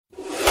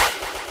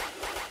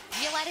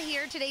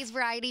here. Today's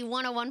Variety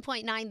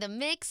 101.9 The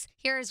Mix.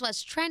 Here's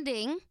what's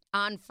trending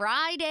on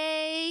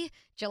Friday,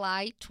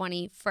 July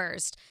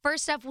 21st.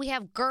 First up, we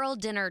have girl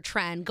dinner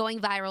trend going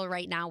viral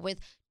right now with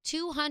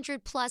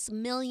 200 plus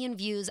million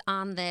views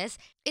on this.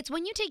 It's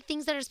when you take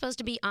things that are supposed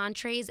to be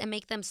entrees and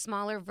make them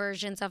smaller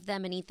versions of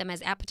them and eat them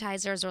as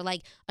appetizers or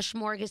like a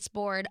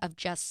smorgasbord of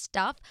just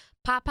stuff.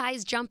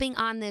 Popeye's jumping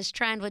on this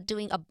trend with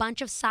doing a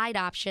bunch of side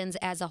options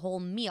as a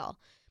whole meal.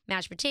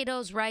 Mashed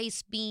potatoes,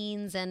 rice,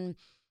 beans, and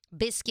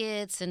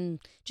biscuits,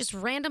 and just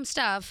random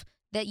stuff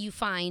that you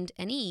find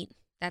and eat.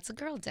 That's a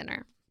girl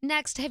dinner.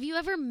 Next, have you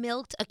ever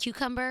milked a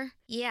cucumber?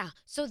 Yeah,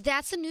 so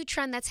that's a new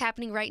trend that's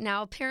happening right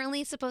now.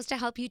 Apparently, it's supposed to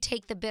help you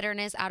take the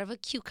bitterness out of a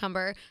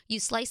cucumber. You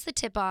slice the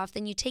tip off,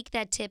 then you take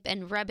that tip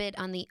and rub it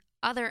on the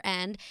other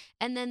end,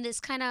 and then this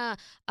kind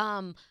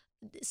of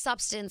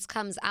substance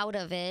comes out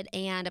of it,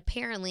 and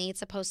apparently it's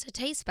supposed to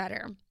taste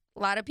better. A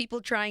lot of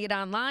people trying it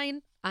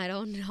online. I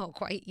don't know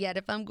quite yet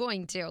if I'm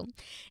going to.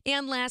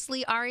 And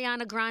lastly,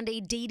 Ariana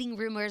Grande dating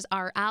rumors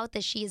are out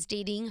that she is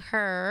dating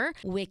her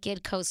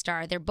Wicked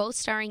co-star. They're both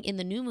starring in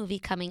the new movie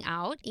coming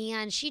out.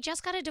 And she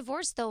just got a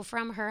divorce, though,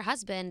 from her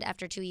husband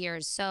after 2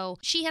 years. So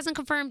she hasn't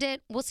confirmed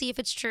it. We'll see if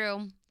it's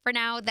true. For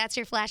now, that's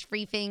your flash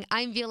briefing.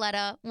 I'm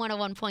Violetta,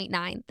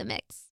 101.9 The Mix.